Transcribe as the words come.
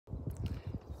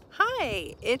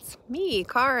Hi, it's me,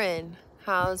 Karin.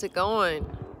 How's it going?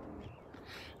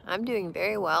 I'm doing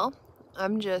very well.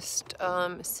 I'm just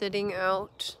sitting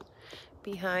out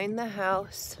behind the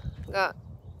house.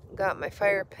 Got my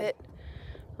fire pit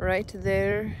right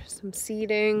there, some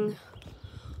seating.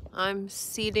 I'm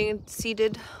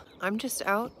seated. I'm just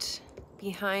out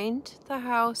behind the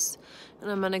house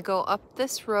and I'm gonna go up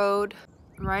this road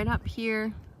right up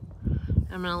here.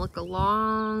 I'm gonna look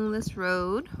along this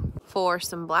road for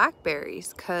some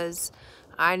blackberries because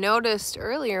I noticed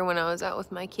earlier when I was out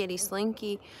with my kitty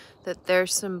Slinky that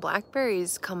there's some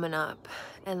blackberries coming up,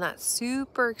 and that's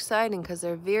super exciting because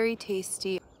they're very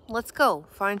tasty. Let's go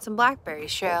find some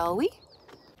blackberries, shall we?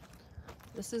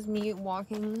 This is me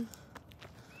walking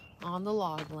on the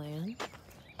log land.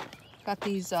 Got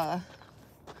these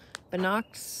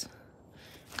binocs,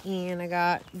 and I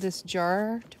got this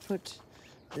jar to put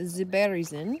the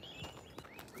berries in.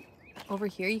 Over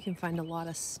here you can find a lot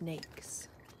of snakes.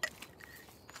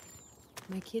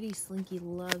 My kitty Slinky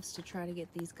loves to try to get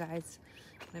these guys.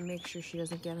 I make sure she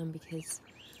doesn't get them because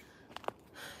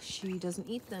she doesn't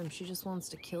eat them. She just wants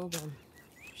to kill them.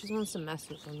 She just wants to mess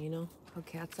with them, you know? How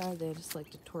cats are, they just like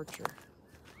to torture.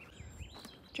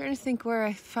 I'm trying to think where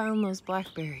I found those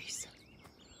blackberries.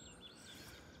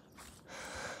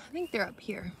 I think they're up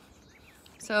here.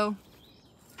 So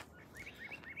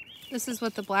this is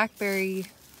what the blackberry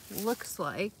looks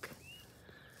like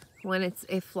when it's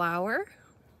a flower.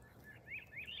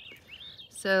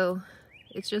 So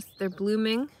it's just, they're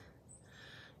blooming,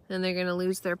 then they're gonna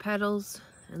lose their petals,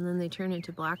 and then they turn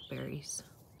into blackberries.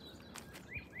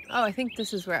 Oh, I think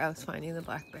this is where I was finding the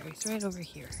blackberries, right over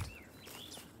here.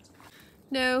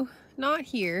 No, not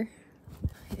here.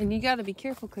 And you gotta be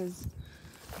careful because,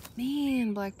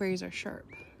 man, blackberries are sharp.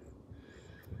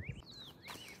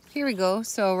 Here we go.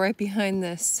 So right behind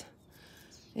this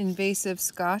invasive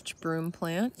Scotch broom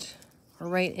plant, or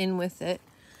right in with it,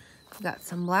 got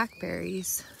some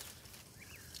blackberries.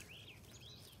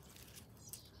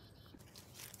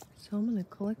 So I'm gonna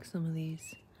collect some of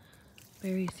these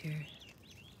berries here.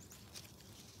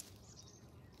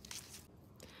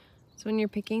 So when you're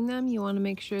picking them, you want to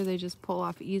make sure they just pull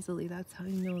off easily. That's how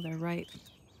you know they're ripe.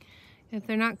 If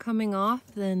they're not coming off,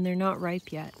 then they're not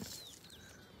ripe yet.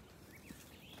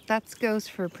 That goes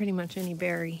for pretty much any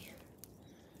berry.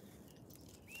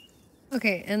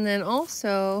 Okay, and then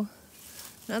also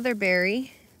another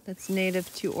berry that's native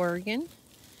to Oregon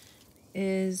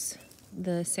is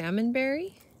the salmon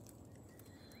berry.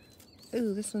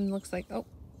 Ooh, this one looks like, oh,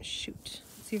 shoot.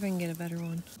 Let's see if I can get a better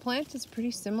one. The plant is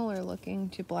pretty similar looking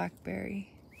to blackberry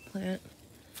plant.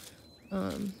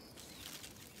 Trying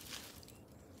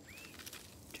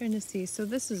to see, so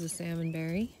this is a salmon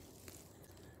berry,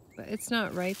 but it's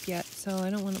not ripe yet, so I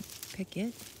don't want to pick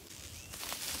it.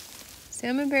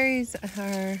 Salmon berries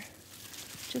are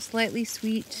just lightly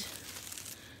sweet,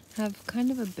 have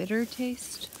kind of a bitter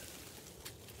taste.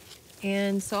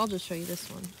 And so I'll just show you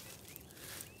this one.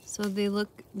 So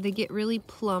they get really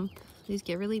plump. These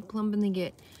get really plump and they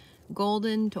get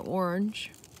golden to orange.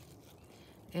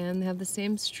 And they have the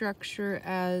same structure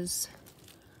as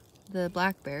the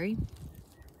blackberry.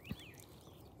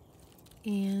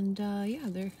 And yeah,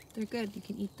 they're good. You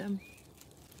can eat them.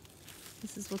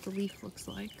 This is what the leaf looks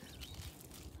like.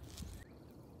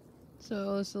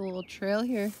 So it's a little trail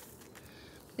here.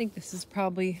 I think this is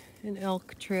probably an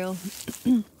elk trail.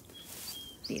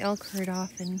 The elk herd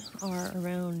often are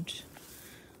around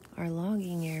our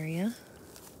logging area,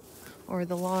 or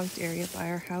the logged area by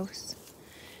our house.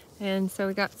 And so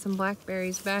we got some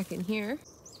blackberries back in here.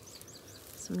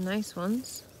 Some nice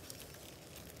ones.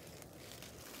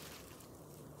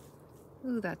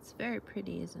 Ooh, that's very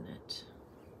pretty, isn't it?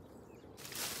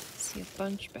 See a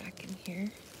bunch back in here.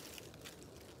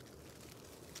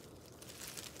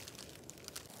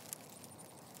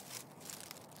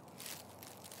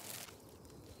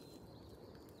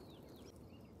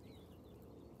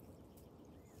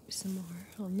 Some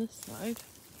more on this side.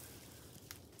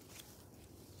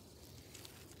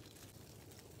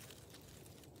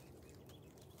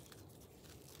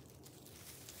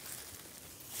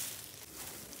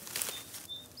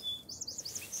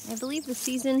 I believe the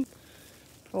season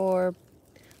for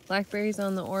blackberries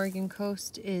on the Oregon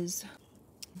coast is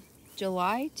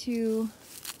July to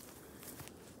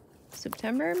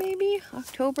September, maybe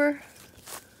October.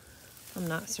 I'm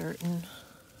not certain.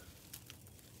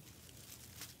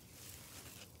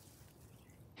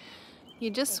 You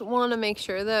just want to make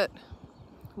sure that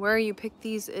where you pick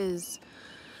these isn't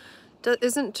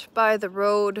by the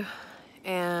road,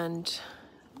 and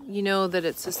you know that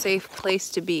it's a safe place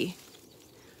to be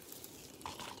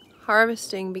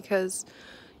harvesting, because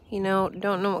you know,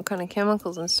 don't know what kind of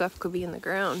chemicals and stuff could be in the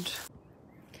ground.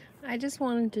 I just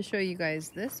wanted to show you guys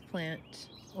this plant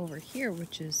over here,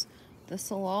 which is the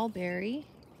Salal berry.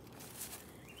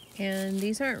 And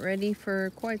these aren't ready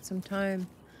for quite some time.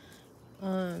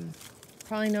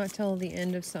 Probably not till the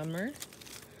end of summer.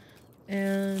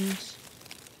 And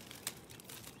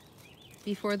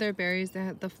before they're berries,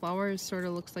 the flower sort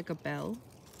of looks like a bell.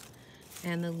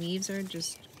 And the leaves are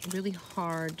just really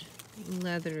hard,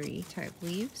 leathery type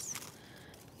leaves.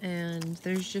 And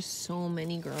there's just so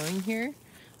many growing here.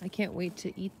 I can't wait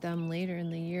to eat them later in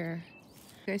the year.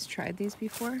 You guys tried these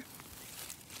before?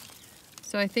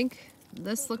 So I think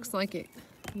this looks like it,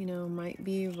 you know, might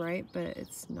be ripe, but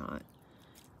it's not.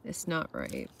 It's not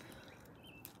ripe.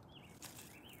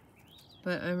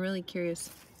 But I'm really curious.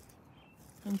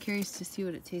 I'm curious to see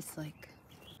what it tastes like.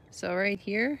 So right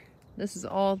here, this is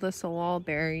all the Salal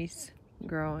berries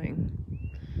growing.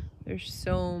 There's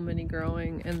so many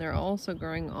growing, and they're also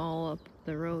growing all up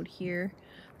the road here.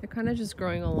 They're kind of just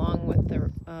growing along with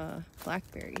the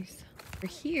blackberries.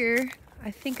 Here,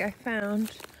 I think I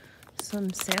found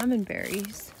some salmon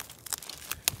berries.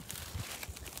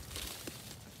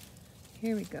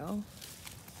 Here we go.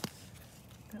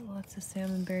 Got lots of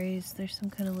salmon berries. There's some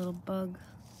kind of little bug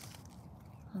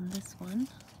on this one,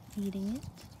 eating it.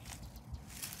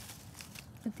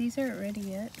 But these aren't ready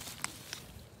yet.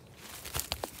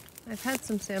 I've had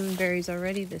some salmon berries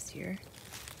already this year.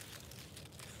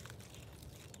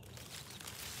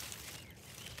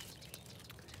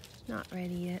 Not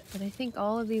ready yet, but I think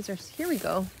all of these are, here we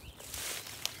go.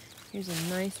 Here's a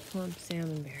nice plump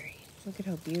salmon berry. Look at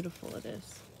how beautiful it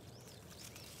is.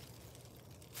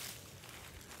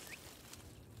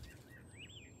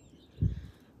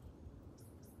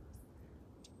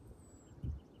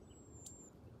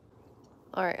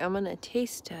 All right, I'm gonna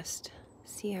taste test,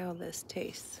 see how this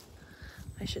tastes.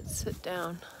 I should sit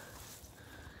down.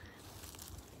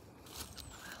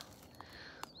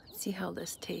 Let's see how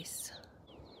this tastes.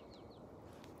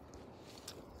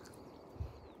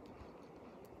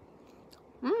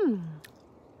 Mmm.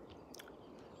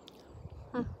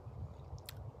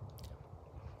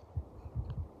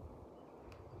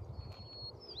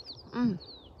 Mmm.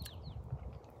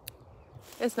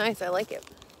 It's nice, I like it.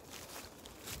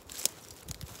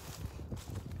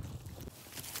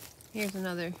 Here's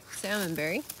another salmon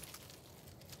berry.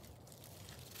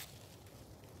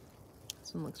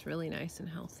 This one looks really nice and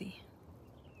healthy.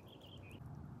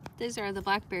 These are the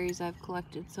blackberries I've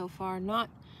collected so far. Not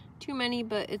too many,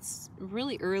 but it's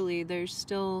really early. There's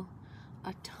still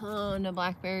a ton of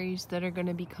blackberries that are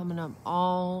gonna be coming up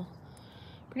all,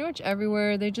 pretty much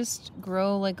everywhere. They just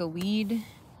grow like a weed,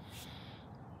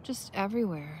 just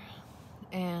everywhere.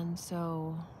 And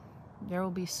so there will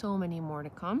be so many more to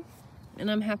come. And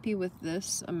I'm happy with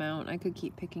this amount. I could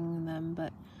keep picking them,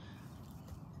 but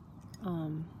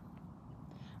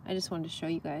I just wanted to show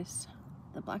you guys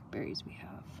the blackberries we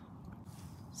have.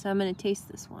 So I'm gonna taste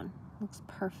this one. Looks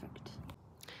perfect.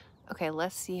 Okay,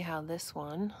 let's see how this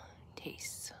one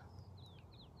tastes.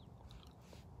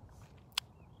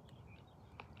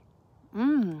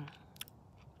 Mmm.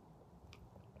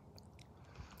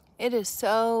 It is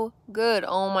so good.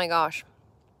 Oh my gosh.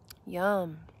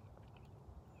 Yum.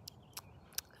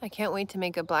 I can't wait to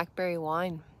make a blackberry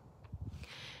wine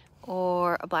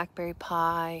or a blackberry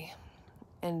pie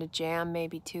and a jam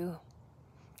maybe too.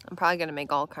 I'm probably gonna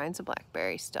make all kinds of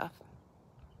blackberry stuff.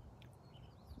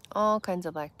 All kinds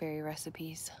of blackberry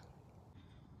recipes.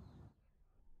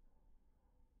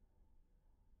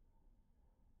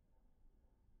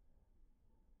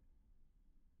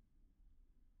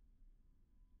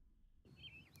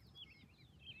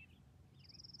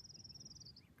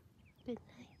 Good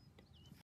night.